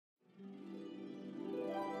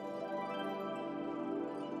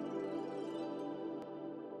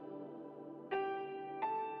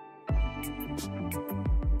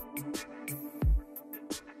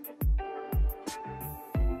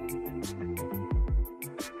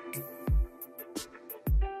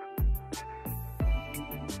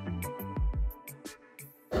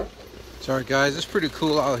Sorry guys, it's pretty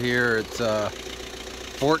cool out here. It's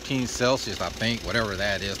 14 Celsius, I think, whatever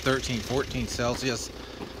that is, 13, 14 Celsius.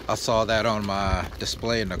 I saw that on my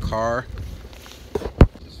display in the car.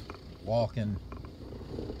 Just walking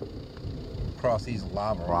across these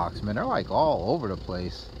lava rocks, man, they're like all over the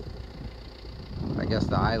place. I guess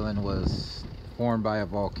the island was formed by a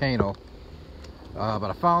volcano. But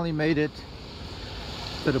I finally made it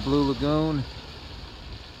to the Blue Lagoon.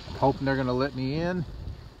 I'm hoping they're gonna let me in.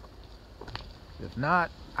 If not,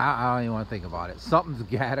 I don't even want to think about it. Something's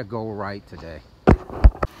gotta go right today.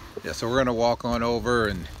 Yeah, so we're gonna walk on over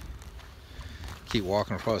and keep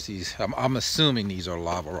walking across these. I'm assuming these are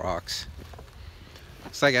lava rocks.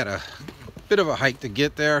 So I got a bit of a hike to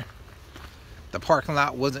get there. The parking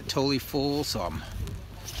lot wasn't totally full, so I'm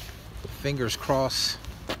fingers crossed.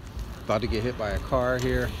 About to get hit by a car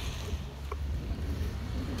here.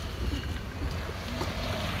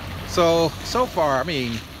 So far, I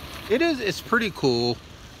mean, it's pretty cool.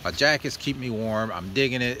 My jackets keep me warm. I'm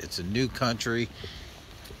digging it. It's a new country.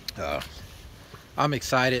 I'm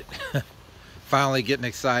excited. Finally getting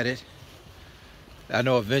excited. I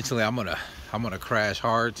know eventually I'm gonna crash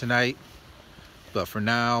hard tonight, but for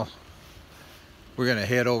now we're gonna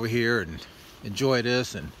head over here and enjoy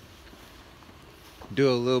this and do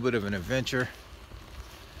a little bit of an adventure.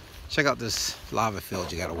 Check out this lava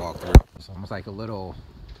field you gotta walk through. It's almost like a little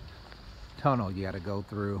tunnel you gotta go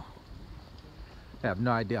through. I have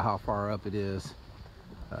no idea how far up it is.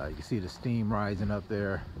 You can see the steam rising up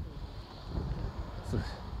there. So,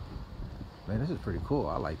 man, this is pretty cool.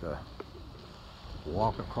 I like to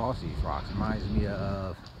walk across these rocks. Reminds me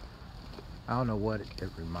of, I don't know what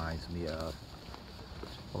it reminds me of.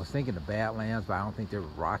 I was thinking the Badlands, but I don't think they were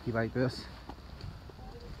rocky like this.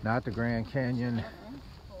 Not the Grand Canyon.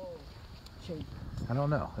 I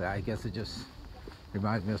don't know. I guess it just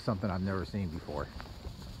reminds me of something I've never seen before.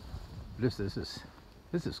 This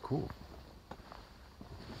is cool.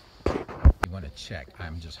 You want to check?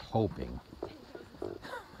 I'm just hoping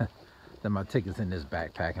that my ticket's in this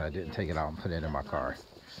backpack and I didn't take it out and put it in my car.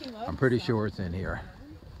 I'm pretty sure it's in here.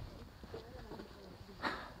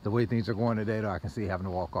 The way things are going today, though, I can see having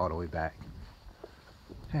to walk all the way back.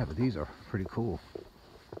 Yeah, but these are pretty cool.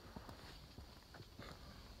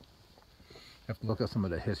 Have to look up some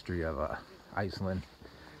of the history of Iceland.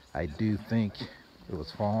 I do think it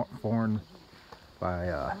was formed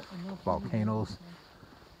by volcanoes,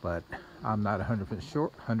 but I'm not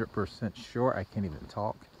 100% sure. I can't even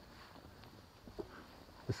talk.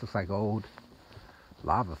 This looks like old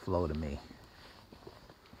lava flow to me.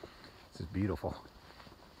 This is beautiful.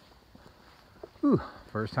 Whew,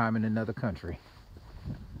 first time in another country.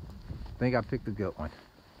 I think I picked a good one.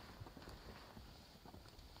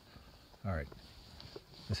 All right,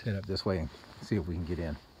 let's head up this way and see if we can get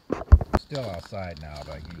in. Still outside now,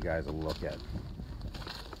 but I'll give you guys a look at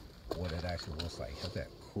what it actually looks like. It has that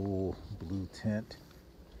cool blue tint.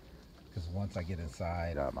 Because once I get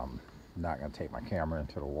inside, I'm not going to take my camera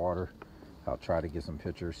into the water. I'll try to get some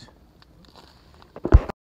pictures.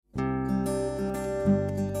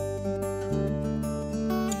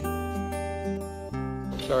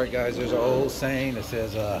 Sorry guys, there's an old saying that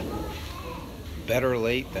says better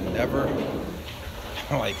late than never.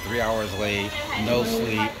 Like 3 hours late, no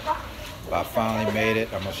sleep. But I finally made it.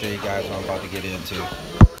 I'm gonna show you guys what I'm about to get into.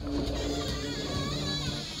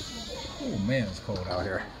 Oh man, it's cold out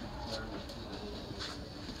here.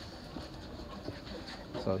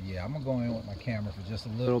 So yeah, I'm gonna go in with my camera for just a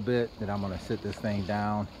little bit, then I'm gonna sit this thing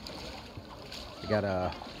down. I got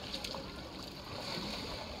a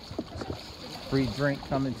free drink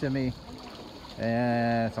coming to me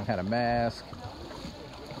and some kind of mask.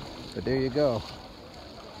 But there you go.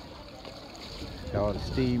 Got all the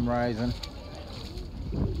steam rising.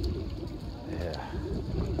 Yeah.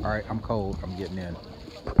 All right, I'm cold. I'm getting in.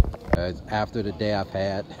 After the day I've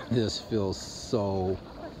had, this feels so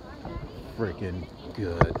freaking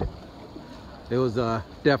good. It was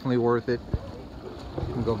definitely worth it.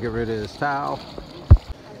 I'm gonna go get rid of this towel.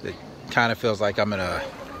 It kind of feels like I'm in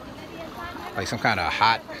like some kind of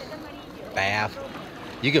hot bath.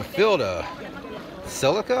 You can feel the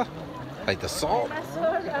silica, like the salt.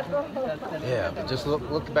 Yeah, but just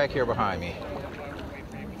look back here behind me.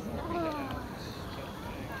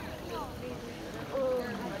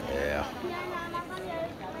 Yeah.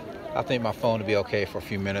 I think my phone will be okay for a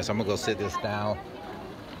few minutes. I'm gonna go sit this down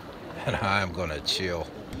and I'm gonna chill.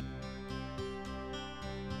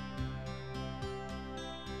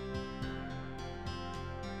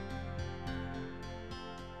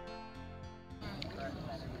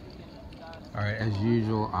 All right, as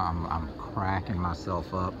usual, I'm cracking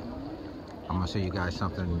myself up. I'm gonna show you guys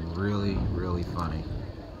something really, really funny.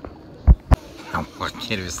 I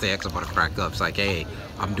can't even say X, I'm about to crack up. It's like, hey,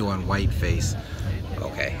 I'm doing white face.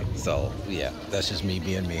 Okay, so yeah, that's just me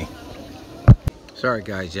being me. Sorry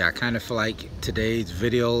guys, yeah, I kind of feel like today's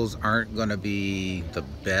videos aren't gonna be the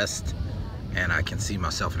best, and I can see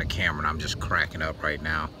myself in the camera and I'm just cracking up right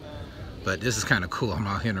now. But this is kind of cool. I'm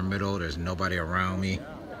out here in the middle, there's nobody around me.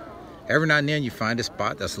 Every now and then you find a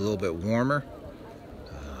spot that's a little bit warmer.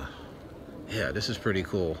 Yeah, this is pretty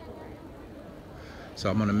cool. So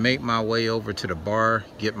I'm gonna make my way over to the bar,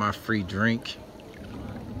 get my free drink.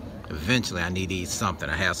 Eventually I need to eat something.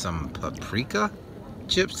 I had some paprika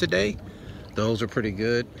chips today. Those are pretty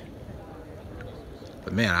good.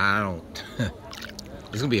 But man, I don't,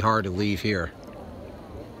 it's gonna be hard to leave here.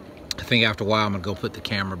 I think after a while I'm gonna go put the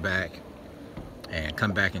camera back and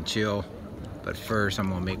come back and chill. But first I'm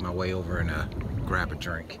gonna make my way over and grab a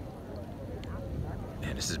drink.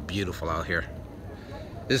 Man, this is beautiful out here.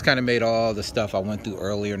 This kind of made all the stuff I went through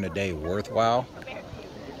earlier in the day worthwhile.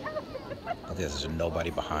 Look, there's nobody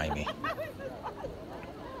behind me.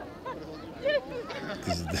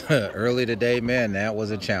 Early today, man, that was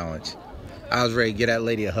a challenge. I was ready to get that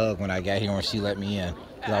lady a hug when I got here when she let me in.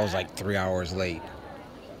 I was like 3 hours late.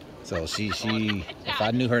 So she, if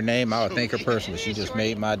I knew her name, I would thank her personally. She just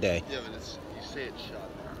made my day.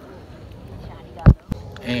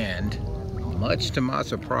 And much to my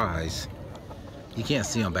surprise, you can't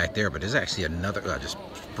see them back there, but there's actually another, I just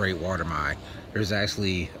sprayed water in my eye. There's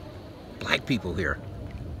actually black people here.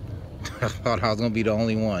 I thought I was gonna be the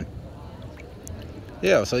only one.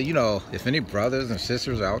 Yeah, so you know, if any brothers and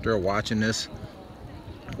sisters out there watching this,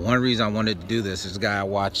 one reason I wanted to do this is a guy I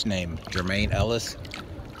watched named Jermaine Ellis,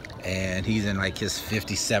 and he's in like his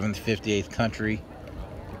 57th, 58th country,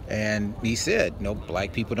 and he said, you know,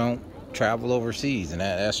 black people don't travel overseas, and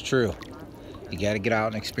that's true. You got to get out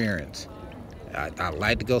and experience. I'd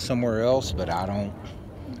like to go somewhere else, but I don't,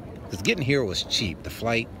 because getting here was cheap. The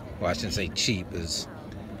flight, well, I shouldn't say cheap, is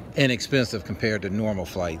inexpensive compared to normal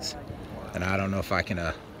flights. And I don't know if I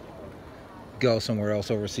can go somewhere else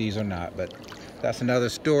overseas or not, but that's another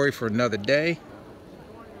story for another day.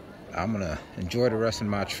 I'm gonna enjoy the rest of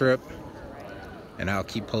my trip, and I'll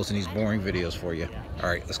keep posting these boring videos for you. All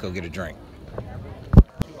right, let's go get a drink.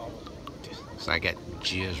 So I got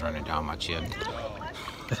jizz running down my chin.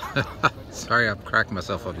 Sorry, I'm cracking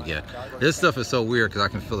myself up again. This stuff is so weird because I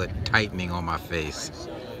can feel it tightening on my face.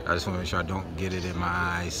 I just want to make sure I don't get it in my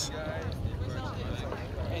eyes.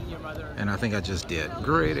 And I think I just did.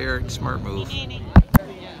 Great, Eric. Smart move.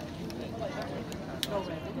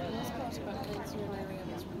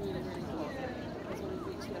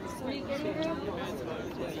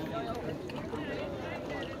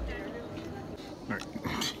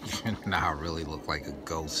 Now I really look like a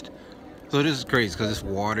ghost. So this is crazy because this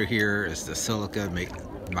water here is the silica make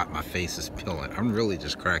my face is peeling. I'm really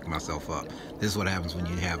just cracking myself up. This is what happens when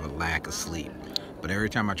you have a lack of sleep. But every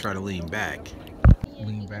time I try to lean back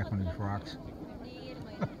on these rocks,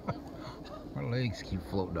 my legs keep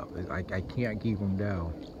floating up. I can't keep them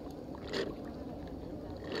down.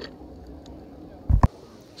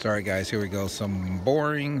 Sorry guys, here we go. Some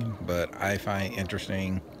boring, but I find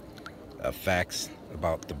interesting facts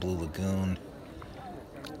about the Blue Lagoon.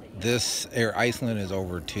 This Iceland is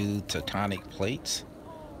over 2 tectonic plates.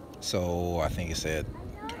 So I think it said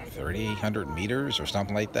 3,800 meters or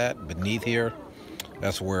something like that beneath here.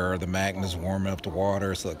 That's where the magma is warming up the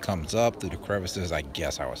water, so it comes up through the crevices. I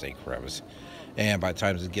guess I would say crevice. And by the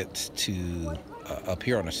time it gets to up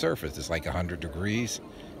here on the surface, it's like 100 degrees.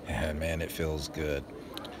 And man, it feels good.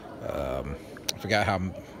 I forgot how,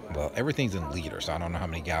 well, everything's in liters, so I don't know how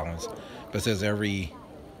many gallons. But it says every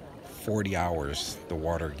 40 hours, the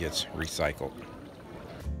water gets recycled.